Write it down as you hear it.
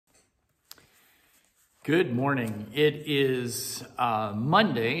Good morning. It is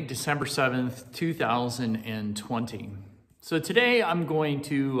Monday, December 7th, 2020. So today I'm going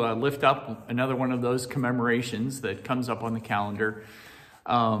to lift up another one of those commemorations that comes up on the calendar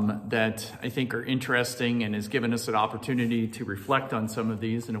that I think are interesting and has given us an opportunity to reflect on some of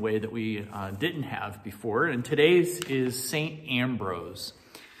these in a way that we didn't have before. And today's is St. Ambrose.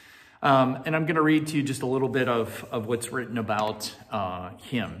 And I'm going to read to you just a little bit of what's written about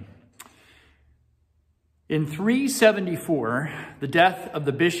him. In 374, the death of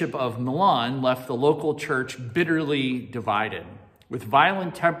the Bishop of Milan left the local church bitterly divided. With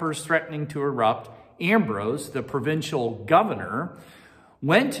violent tempers threatening to erupt, Ambrose, the provincial governor,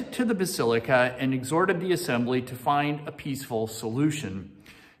 went to the basilica and exhorted the assembly to find a peaceful solution.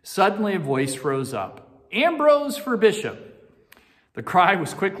 Suddenly a voice rose up, "Ambrose for bishop!" The cry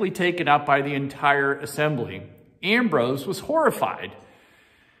was quickly taken up by the entire assembly. Ambrose was horrified.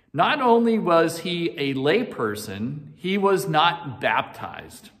 Not only was he a layperson, he was not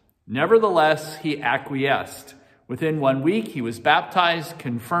baptized. Nevertheless, he acquiesced. Within 1 week, he was baptized,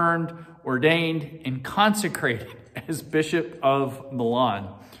 confirmed, ordained, and consecrated as Bishop of Milan.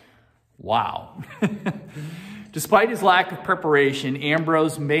 Wow. Despite his lack of preparation,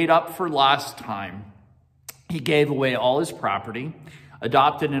 Ambrose made up for lost time. He gave away all his property,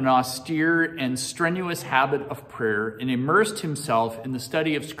 adopted an austere and strenuous habit of prayer, and immersed himself in the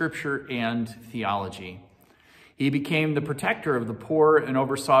study of scripture and theology. He became the protector of the poor and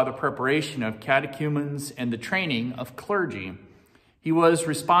oversaw the preparation of catechumens and the training of clergy. He was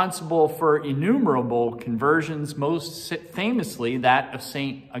responsible for innumerable conversions, most famously that of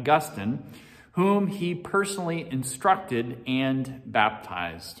St. Augustine, whom he personally instructed and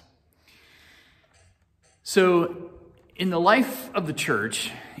baptized. So, in the life of the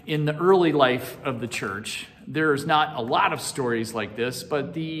church, in the early life of the church, there's not a lot of stories like this,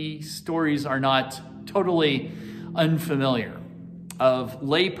 but the stories are not totally unfamiliar of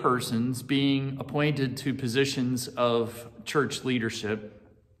lay persons being appointed to positions of church leadership.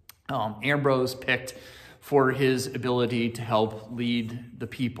 Ambrose picked for his ability to help lead the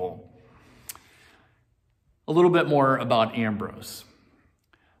people. A little bit more about Ambrose.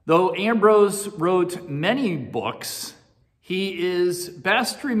 Though Ambrose wrote many books, he is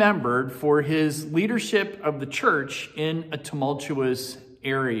best remembered for his leadership of the church in a tumultuous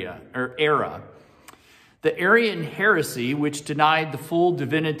era. The Arian heresy, which denied the full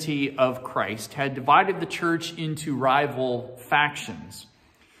divinity of Christ, had divided the church into rival factions.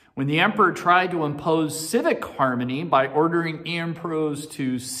 When the emperor tried to impose civic harmony by ordering Ambrose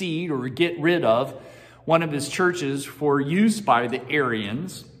to cede or get rid of one of his churches for use by the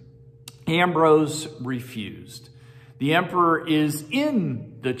Arians, Ambrose refused. The emperor is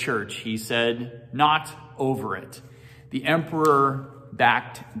in the church, he said, not over it. The emperor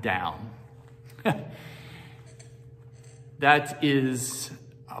backed down. That is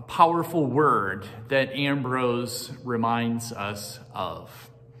a powerful word that Ambrose reminds us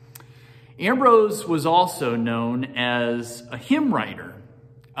of. Ambrose was also known as a hymn writer.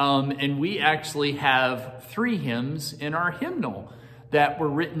 And we actually have 3 hymns in our hymnal that were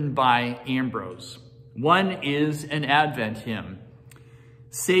written by Ambrose. One is an Advent hymn,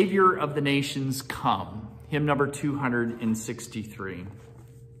 Savior of the Nations Come, hymn number 263.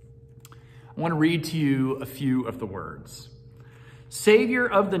 I want to read to you a few of the words. Savior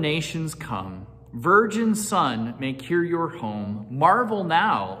of the nations come, Virgin Son, make here your home. Marvel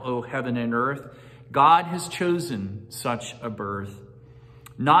now, O heaven and earth, God has chosen such a birth.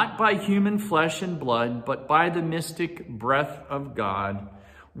 Not by human flesh and blood, but by the mystic breath of God,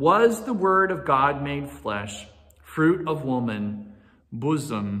 was the word of God made flesh, fruit of woman,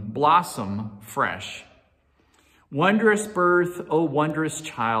 bosom, blossom fresh. Wondrous birth, O wondrous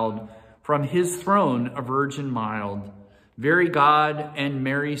child, from his throne a virgin mild, very God and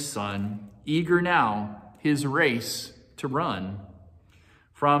Mary Son, eager now his race to run.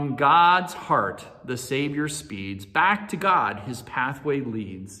 From God's heart the Savior speeds, back to God his pathway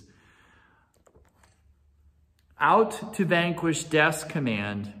leads. Out to vanquish death's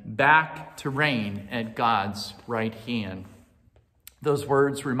command, back to reign at God's right hand. Those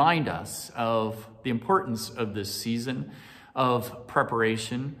words remind us of the importance of this season of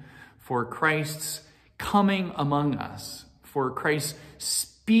preparation for Christ's coming among us, for Christ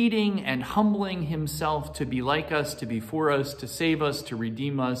speeding and humbling himself to be like us, to be for us, to save us, to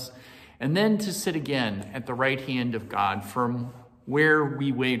redeem us, and then to sit again at the right hand of God from where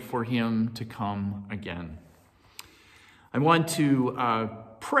we wait for him to come again. I want to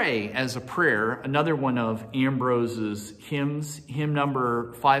pray as a prayer another one of Ambrose's hymns, hymn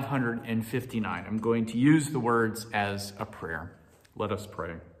number 559. I'm going to use the words as a prayer. Let us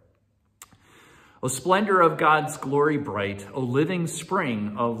pray. O splendor of God's glory bright, O living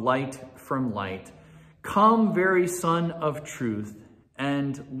spring of light from light, come, very Sun of truth,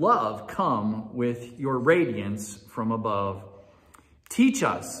 and love come with your radiance from above. Teach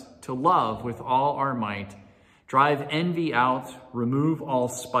us to love with all our might, drive envy out, remove all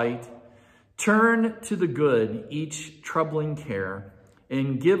spite, turn to the good each troubling care,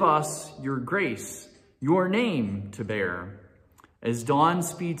 and give us your grace, your name to bear. As dawn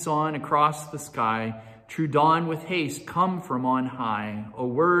speeds on across the sky, true dawn with haste come from on high, a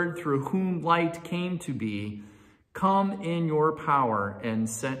word through whom light came to be, come in your power and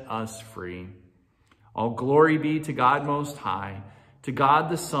set us free. All glory be to God Most High, to God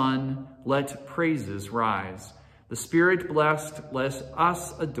the Son, let praises rise. The Spirit blessed, let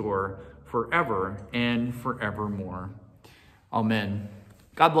us adore forever and forevermore. Amen.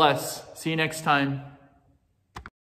 God bless. See you next time.